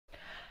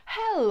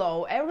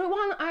Hello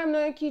everyone, I'm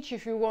Noakich.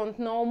 If you want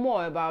to know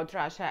more about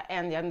Russia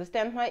and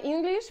understand my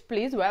English,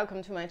 please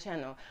welcome to my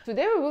channel.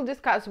 Today we will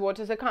discuss what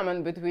is a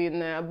comment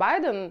between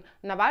Baiden,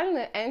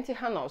 Navalny and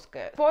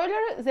Tikhanovskaya.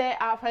 Spoiler, they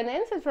are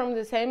financed from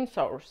the same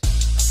source.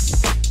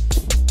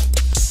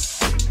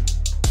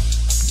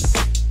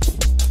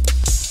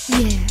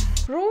 Yeah.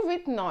 Prove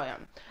it, Noya.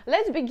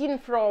 Let's begin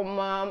from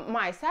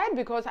my side,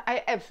 because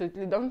I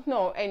absolutely don't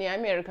know any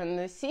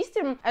American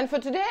system, and for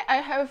today I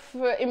have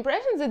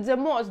impression that the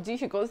most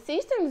difficult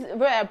systems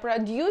were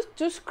produced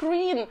to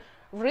screen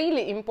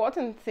really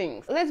important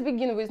things. Let's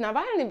begin with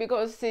Navalny,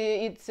 because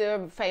it's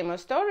a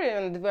famous story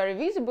and very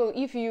visible.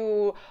 If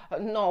you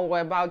know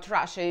about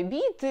Russia a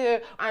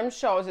bit, I'm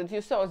sure that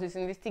you saw this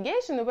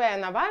investigation where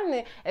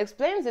Navalny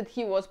explains that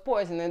he was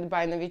poisoned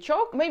by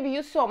Novichok. Maybe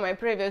you saw my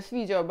previous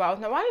video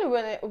about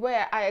Navalny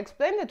where I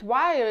explained that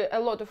why a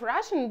lot of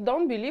Russians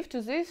don't believe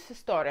to this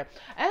story.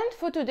 And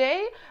for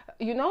today,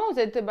 you know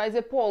that by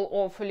the poll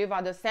of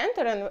Levada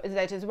Center, and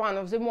that is one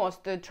of the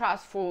most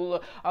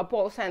trustful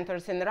poll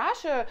centers in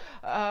Russia,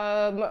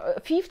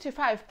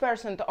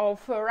 55%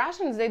 of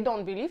Russians, they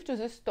don't believe to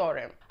this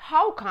story.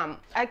 How come?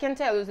 I can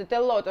tell you that a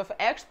lot of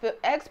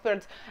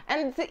experts,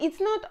 and it's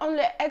not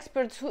only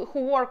experts who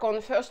work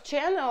on First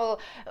Channel,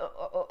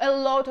 a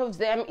lot of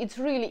them, it's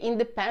really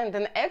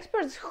independent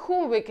experts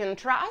whom we can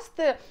trust.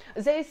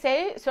 They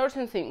say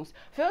certain things.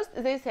 First,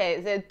 they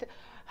say that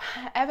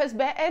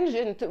FSB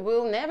agent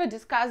will never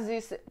discuss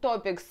these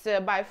topics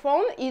by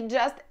phone. It's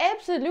just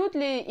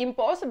absolutely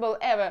impossible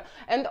ever.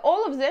 And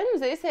all of them,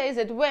 they say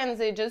that when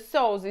they just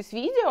saw this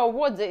video,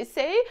 what they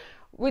say,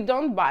 we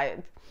don't buy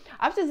it.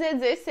 After that,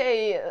 they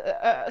say,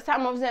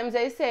 some of them,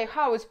 they say,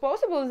 how it's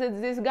possible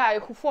that this guy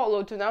who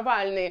followed to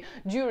Navalny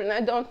during, I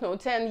don't know,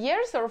 10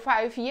 years or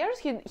 5 years,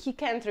 he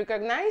can't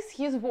recognize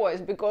his voice,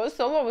 because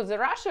all over the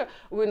Russia,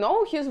 we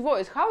know his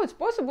voice. How it's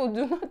possible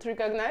do not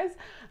recognize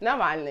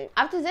Navalny?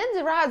 After that,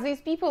 there are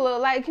these people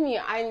like me.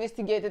 I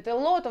investigated a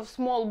lot of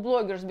small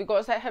bloggers,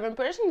 because I have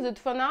impression that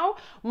for now,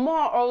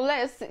 more or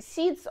less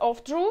seeds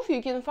of truth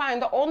you can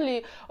find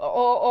only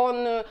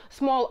on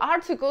small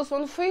articles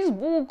on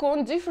Facebook,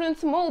 on different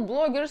small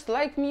bloggers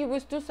like me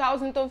with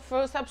 2,000 of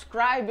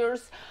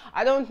subscribers,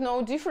 I don't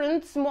know,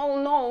 different small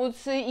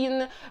notes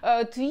in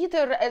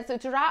Twitter,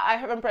 etc. I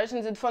have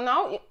impression that for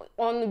now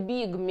on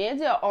big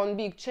media, on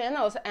big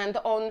channels, and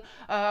on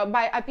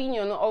by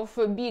opinion of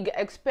big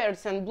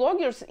experts and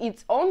bloggers,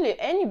 it's only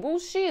any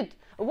bullshit.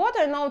 What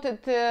I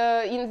noted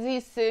in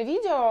this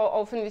video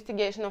of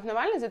investigation of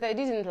Navalny that I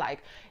didn't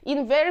like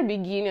in very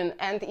beginning,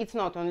 and it's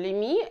not only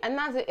me, and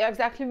not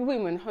exactly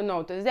women who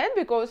noticed that,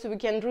 because we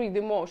can read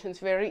emotions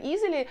very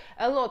easily.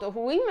 A lot of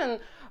women,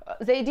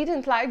 they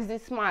didn't like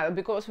this smile,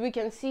 because we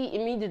can see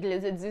immediately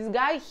that this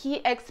guy,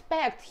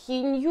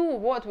 he knew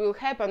what will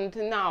happen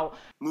now.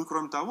 Ну и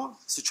кроме того,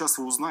 сейчас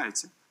вы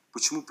узнаете,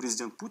 почему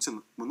президент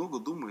Путин много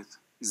думает,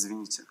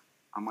 извините,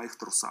 о моих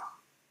трусах.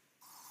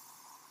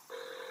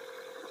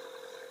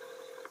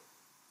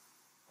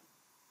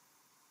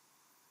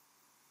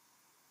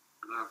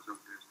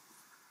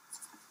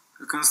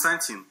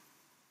 Константин.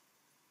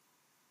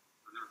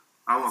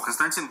 Алло,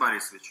 Константин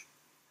Борисович.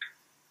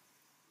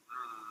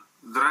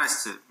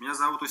 Здрасте, меня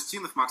зовут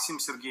Устинов Максим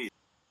Сергеевич.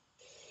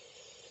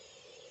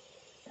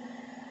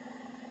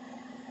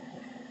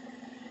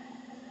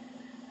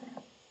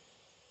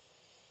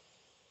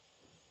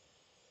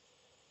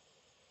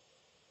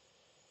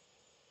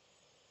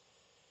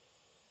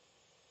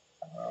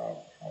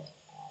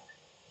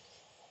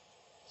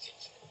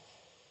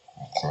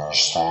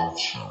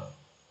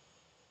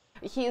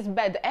 He is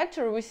bad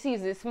actor, we see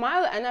the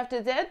smile, and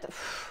after that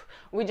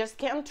we just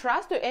can't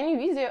trust to any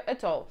video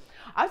at all.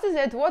 After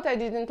that, what I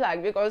didn't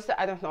like, because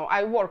I don't know,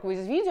 I work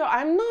with video,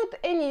 I'm not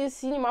any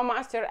cinema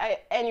master,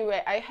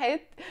 anyway, I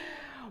hate.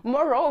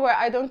 Moreover,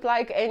 I don't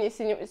like any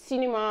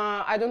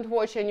cinema, I don't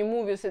watch any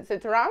movies,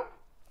 etc.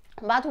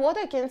 But what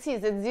I can see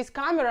that this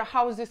camera,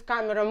 how this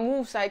camera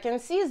moves, I can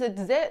see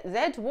that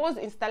that was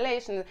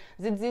installation,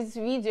 that this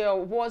video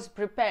was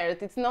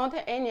prepared. It's not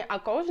any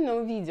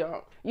occasional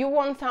video. You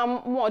want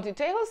some more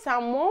details,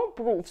 some more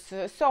proofs.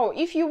 So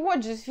if you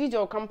watch this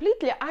video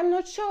completely, I'm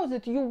not sure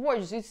that you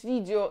watch this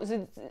video,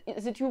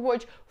 that you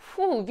watch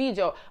full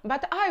video,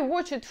 but I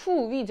watch it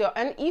full video,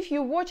 and if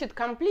you watch it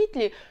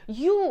completely,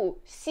 you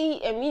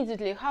see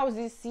immediately how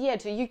this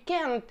theater, you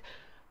can't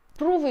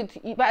prove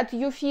it, but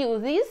you feel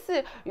this,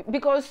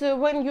 because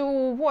when you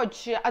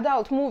watch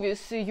adult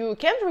movies, you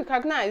can't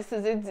recognize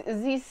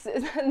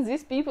that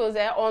these people,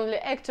 they're only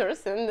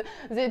actors, and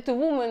that the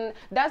woman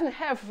doesn't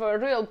have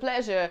real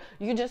pleasure.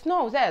 You just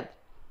know that.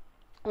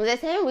 The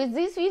same with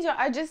this video,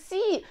 I just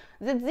see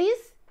that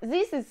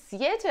this is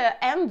theater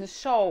and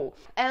show,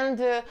 and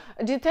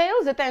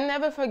details that I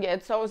never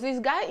forget. So this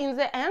guy in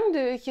the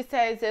end, he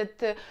says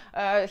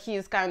that he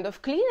is kind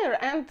of cleaner,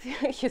 and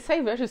he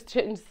say very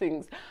strange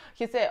things.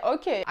 He say,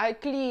 okay, I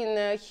clean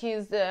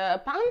his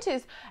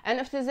panties,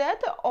 and after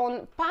that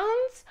on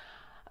pants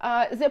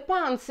the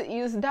pants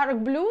is dark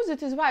blue,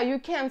 that is why you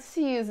can't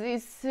see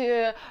these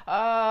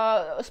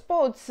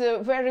spots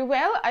very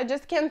well. I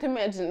just can't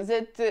imagine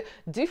that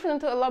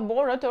different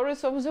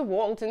laboratories of the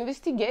world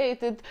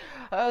investigated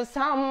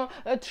some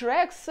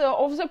tracks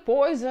of the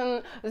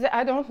poison.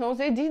 I don't know,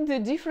 they did the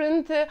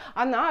different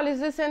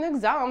analysis and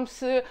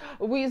exams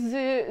with,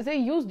 they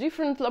use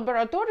different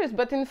laboratories,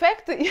 but in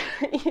fact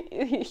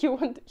he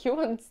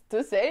wants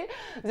to say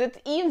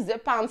that if the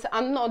pants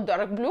are not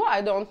dark blue,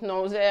 I don't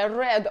know, they are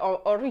red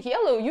or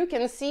yellow, you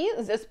can see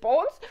the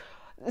spots,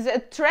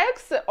 the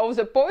tracks of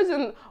the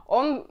poison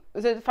on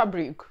the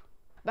fabric.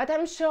 But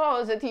I'm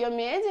sure that your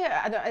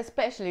media,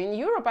 especially in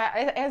Europe,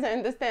 as I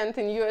understand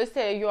in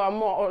USA, you are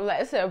more or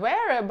less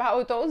aware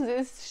about all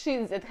this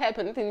shit that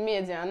happened in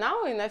media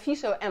now, in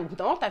official and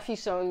not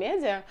official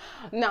media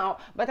now.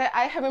 But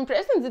I have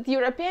impression that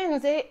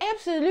Europeans, they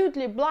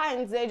absolutely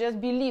blind, they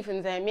just believe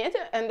in their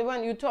media, and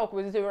when you talk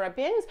with the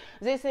Europeans,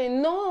 they say,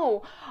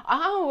 no,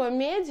 our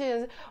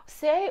media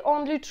say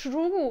only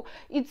true,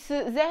 it's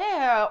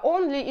there,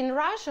 only in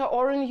Russia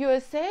or in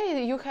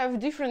USA you have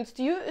different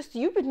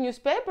stupid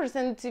newspapers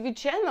and TV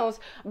channels,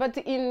 but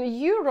in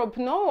Europe,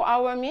 no,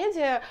 our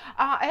media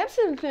are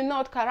absolutely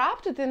not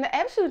corrupted and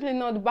absolutely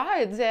not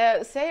biased.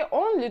 They say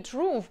only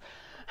truth.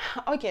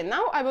 Okay,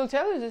 now I will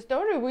tell you the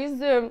story with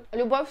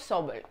Lyubov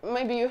Sobol.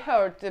 Maybe you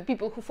heard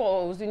people who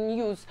follow the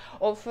news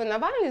of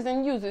Navalny, they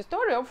knew the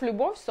story of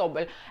Lyubov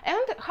Sobol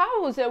and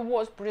how that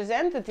was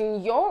presented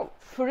in your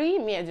free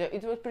media.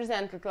 It was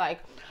presented like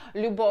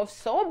Lyubov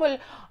Sobol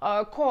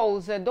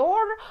called the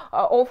door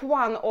of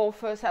one of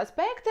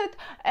suspected,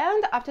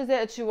 and after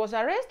that she was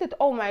arrested.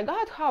 Oh my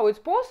God, how it's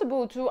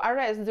possible to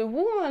arrest the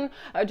woman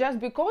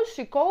just because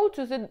she called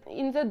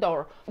in the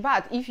door?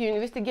 But if you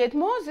investigate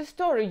more the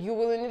story, you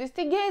will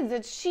investigate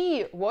that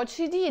what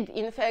she did,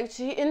 in fact,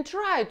 she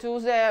tried to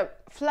the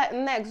flat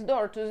next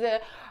door to the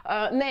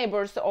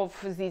neighbors of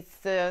this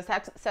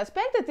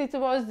suspected. It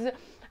was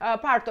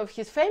part of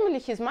his family,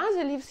 his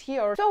mother lives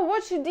here. So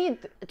what she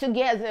did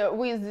together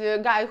with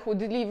the guy who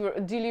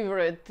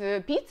delivered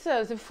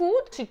pizza, the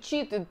food, she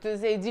cheated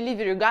the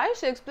delivery guy.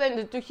 She explained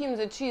it to him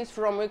that she is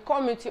from a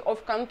committee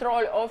of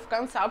control of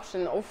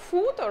consumption of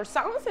food or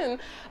something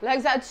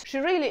like that. She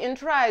really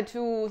tried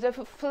to the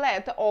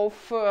flat of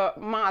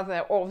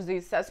mother of the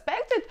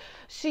suspected.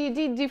 She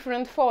did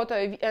different photo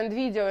and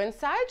video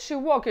inside. She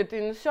walked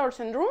in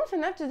certain rooms,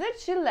 and after that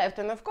she left,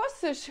 and of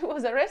course she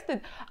was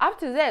arrested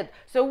after that.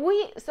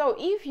 So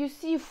if you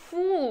see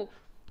full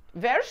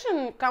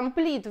version,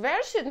 complete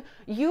version,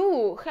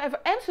 you have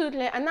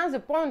absolutely another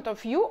point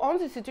of view on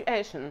the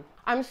situation.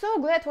 I'm so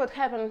glad what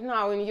happened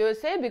now in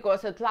USA,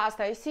 because at last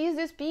I see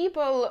these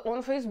people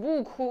on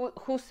Facebook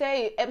who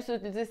say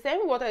absolutely the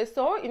same what I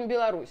saw in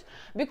Belarus.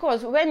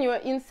 Because when you're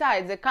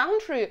inside the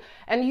country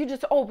and you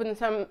just open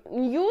some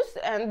news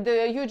and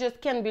you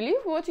just can't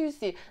believe what you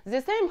see.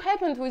 The same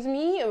happened with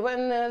me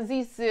when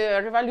this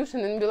revolution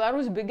in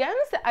Belarus began.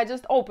 I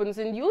just opened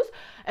the news,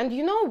 and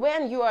you know,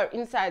 when you are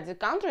inside the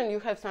country and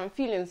you have some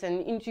feelings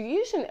and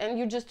intuition and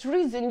you just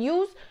read the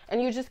news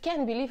and you just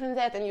can't believe in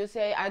that and you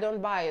say, I don't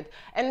buy it.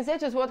 And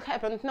that is what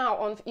happened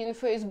now in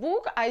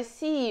Facebook. I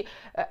see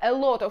a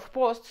lot of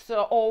posts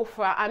of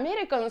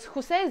Americans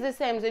who say the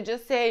same. They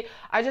just say,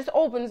 I just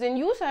opened the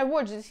news, I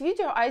watched this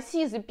video, I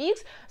see the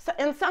pics,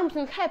 and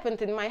something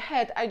happened in my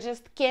head. I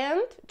just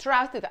can't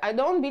trust it. I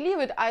don't believe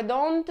it. I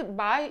don't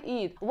buy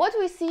it. What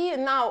we see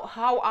now,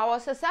 how our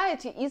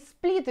society is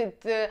split.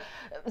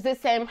 The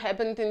same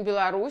happened in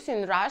Belarus,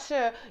 in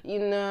Russia,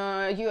 in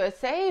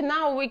USA.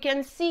 Now we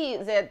can see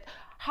that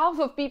half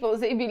of people,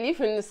 they believe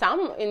in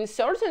certain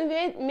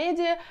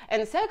media,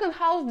 and second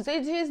half,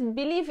 they just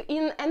believe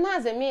in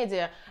another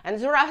media. And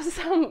there are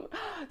some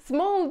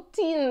small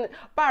teen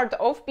part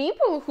of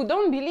people who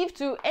don't believe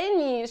to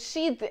any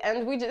shit,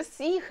 and we just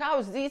see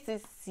how this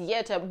is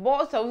yet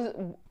both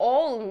of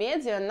all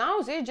media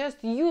now, they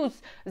just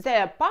use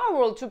their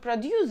power to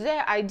produce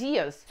their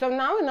ideas. So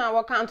now in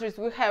our countries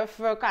we have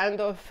a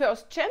kind of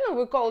first channel,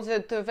 we call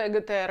it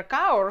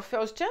VGTRK, or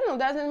first channel,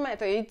 doesn't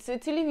matter, it's a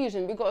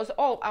television, because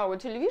all our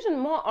television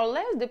more or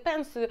less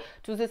depends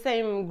to the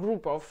same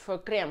group of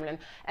Kremlin.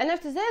 And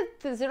after that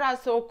there are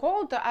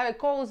so-called, I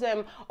call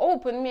them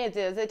open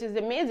media, that is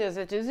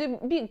a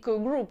big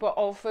group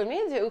of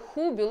media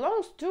who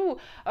belongs to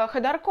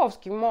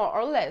Khodorkovsky, more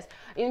or less.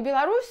 In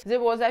Belarus there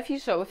was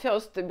official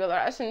first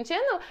Belarusian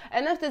channel,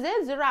 and after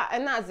that there are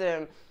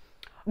another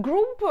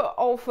group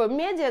of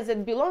media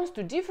that belongs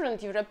to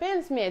different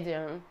European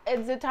media.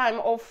 At the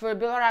time of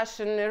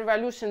Belarusian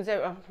revolution, they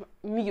were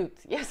mute.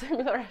 Yes,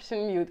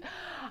 Belarusian mute.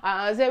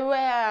 There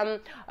were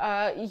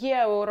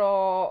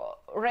Euro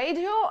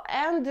Radio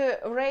and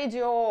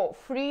Radio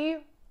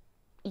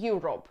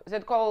FreeEurope,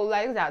 that call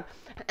like that.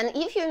 And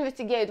if you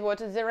investigate what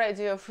is the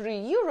Radio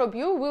FreeEurope,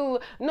 you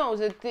will know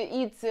that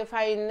it's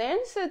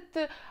financed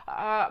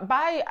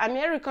by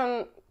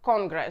American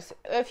Congress.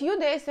 A few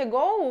days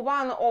ago,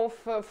 one of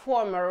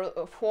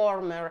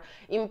former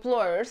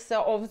employers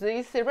of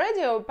this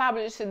radio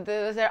published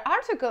their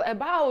article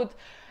about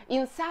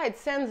inside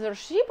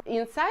censorship,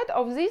 inside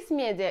of this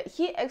media,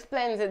 he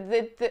explains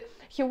that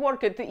he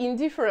worked in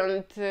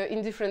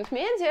different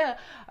media,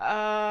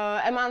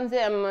 among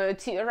them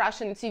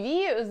Russian TV,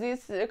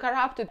 this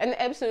corrupted and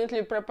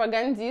absolutely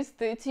propagandist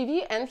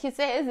TV, and he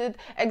says that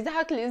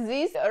exactly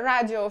this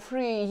Radio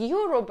Free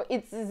Europe,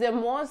 it's the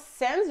most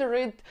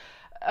censored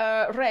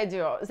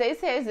radio. They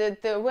say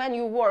that when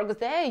you work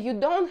there, you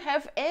don't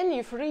have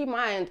any free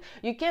mind.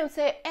 You can't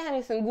say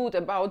anything good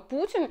about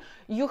Putin.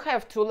 You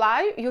have to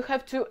lie. You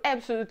have to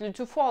absolutely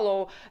to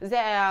follow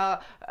their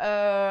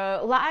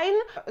line.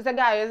 The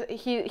guy,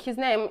 his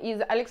name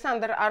is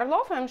Alexander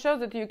Orlov. I'm sure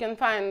that you can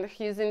find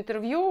his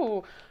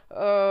interview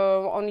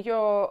on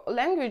your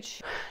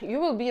language. You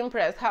will be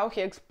impressed how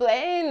he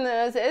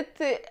explains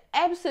that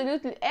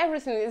absolutely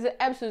everything is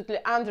absolutely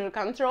under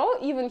control.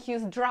 Even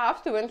his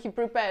draft, when he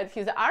prepared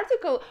his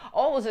article,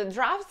 all the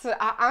drafts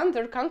are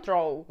under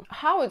control.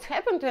 How it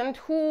happened and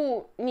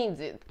who needs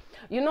it?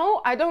 You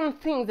know, I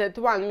don't think that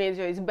one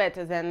media is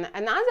better than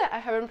another. I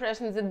have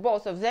impression that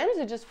both of them,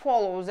 they just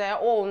follow their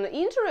own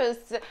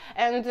interests,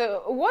 and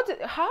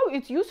how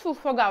it's useful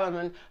for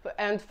government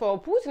and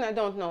for Putin, I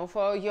don't know,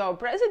 for your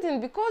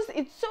president, because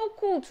it's so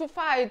cool to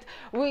fight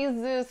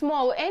with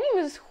small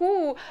enemies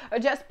who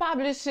just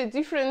publish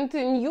different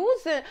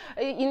news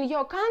in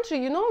your country.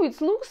 You know, it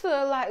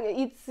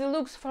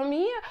looks for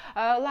me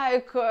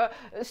like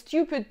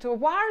stupid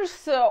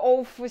wars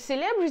of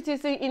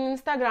celebrities in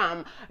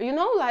Instagram. You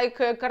know, like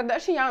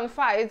Kardashian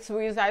fights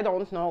with, I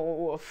don't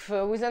know,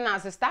 with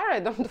another star. I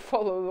don't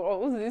follow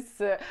all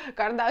this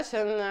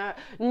Kardashian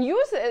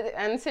news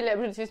and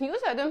celebrities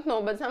news, I don't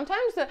know, but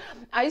sometimes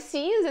I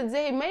see that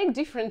they make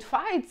different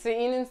fights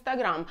in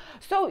Instagram.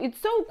 So it's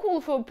so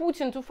cool for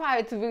Putin to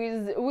fight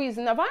with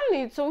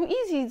Navalny. It's so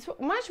easy. It's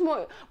much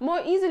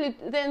more easily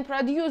than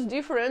produce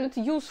different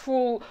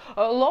useful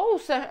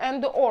laws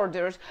and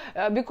orders,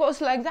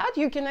 because like that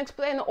you can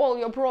explain all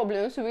your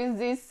problems with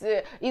this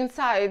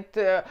inside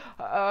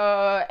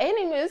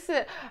enemies.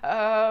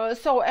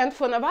 So, and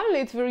for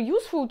Navalny it's very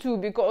useful too,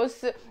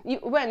 because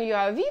when you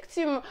are a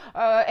victim,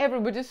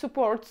 everybody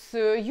supports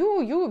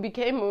you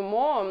became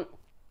more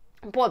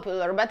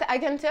popular. But I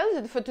can tell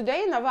that for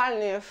today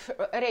Navalny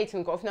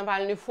rating of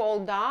Navalny fall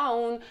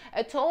down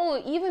at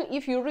all. Even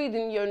if you read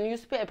in your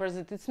newspapers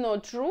that it's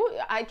not true,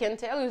 I can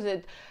tell you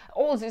that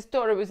all this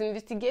story with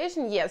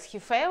investigation, yes, he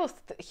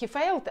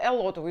failed a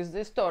lot with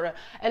this story.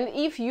 And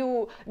if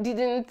you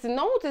didn't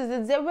notice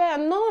that there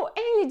were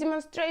any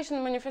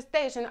demonstration,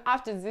 manifestation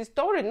after this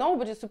story,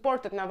 nobody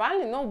supported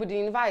Navalny,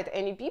 nobody invited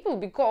any people,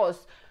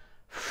 because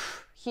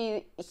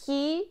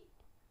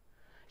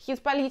his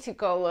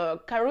political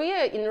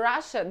career in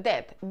Russia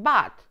dead.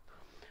 But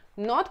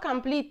not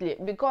completely,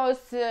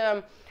 because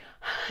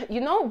you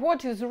know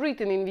what is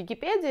written in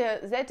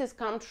Wikipedia, that is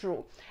come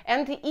true.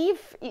 And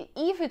if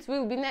it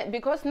will be,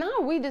 because now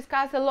we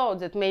discuss a lot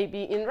that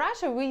maybe in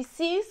Russia we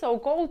see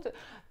so-called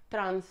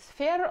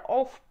transfer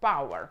of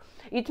power.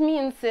 It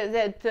means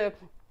that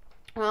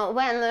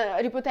when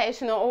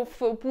reputation of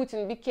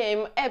Putin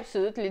became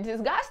absolutely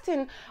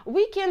disgusting,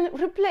 we can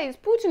replace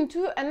Putin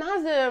to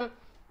another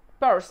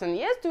person,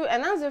 yes, to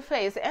another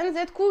face, and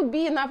that could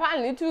be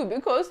Navalny too,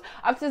 because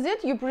after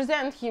that you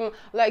present him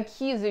like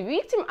he is a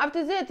victim.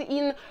 After that,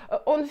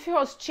 on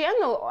first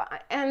channel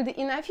and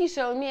in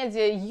official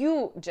media,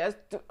 you just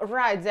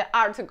write the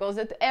articles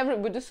that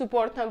everybody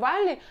support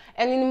Navalny,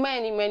 and in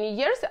many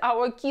years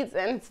our kids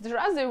and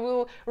etc. they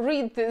will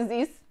read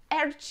these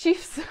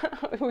archives.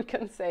 We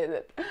can say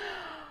that.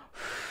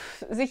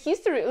 The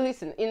history,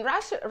 listen, in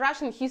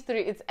Russian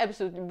history, it's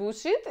absolutely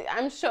bullshit.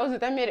 I'm sure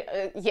that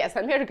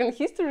American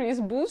history is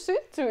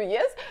bullshit too,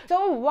 yes.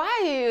 So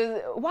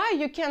why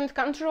you can't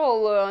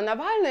control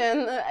Navalny,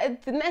 and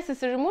at the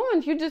necessary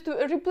moment you just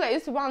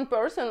replace one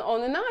person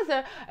on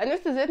another, and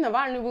after that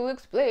Navalny will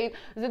explain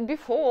that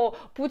before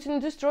Putin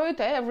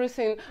destroyed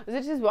everything.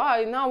 That is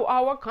why now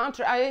our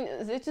country,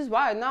 that is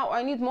why now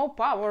I need more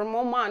power,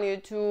 more money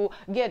to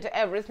get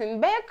everything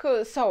back.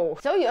 So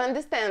you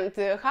understand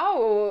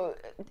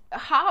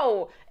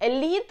how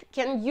elite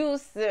can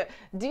use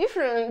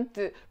different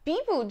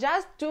people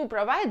just to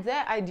provide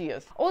their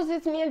ideas. All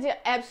this media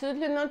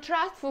absolutely not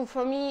trustful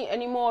for me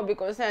anymore,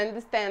 because I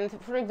understand,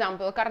 for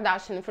example,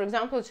 Kardashian, for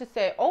example, she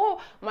say,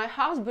 oh, my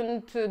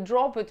husband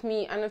dropped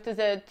me, and after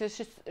that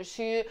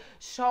she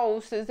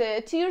shows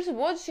the tears.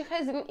 What she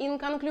has in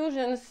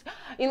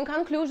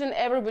conclusion,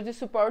 everybody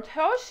support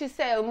her, she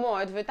sell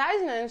more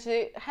advertising, and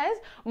she has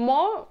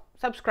more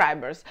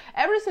subscribers.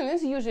 Everything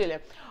is usually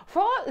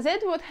for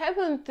that. What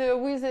happened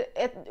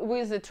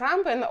with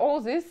Trump and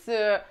all these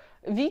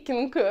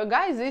Viking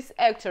guys, these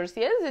actors,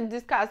 yes, that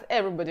discuss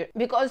everybody,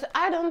 because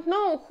I don't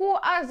know who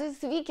are these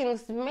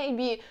Vikings.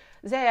 Maybe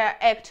they are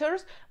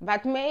actors,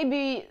 but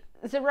maybe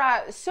there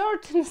are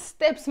certain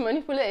steps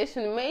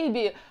manipulation.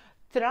 Maybe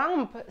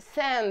Trump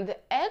send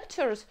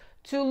actors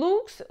to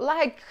look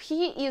like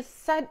he is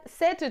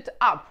set it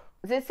up.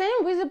 The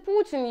same with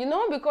Putin, you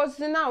know, because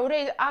now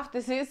after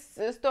this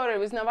story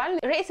with Navalny,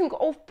 rating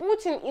of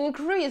Putin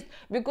increased,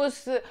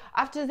 because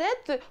after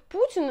that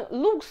Putin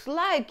looks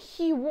like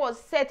he was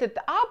set it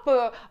up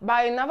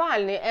by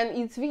Navalny, and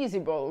it's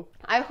visible.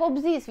 I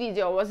hope this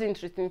video was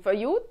interesting for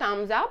you.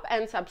 Thumbs up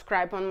and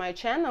subscribe on my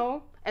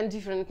channel and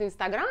different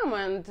Instagram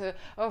and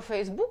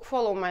Facebook.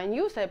 Follow my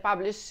news. I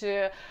publish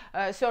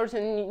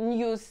certain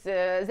news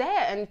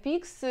there, and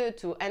pics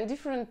too, and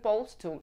different polls too.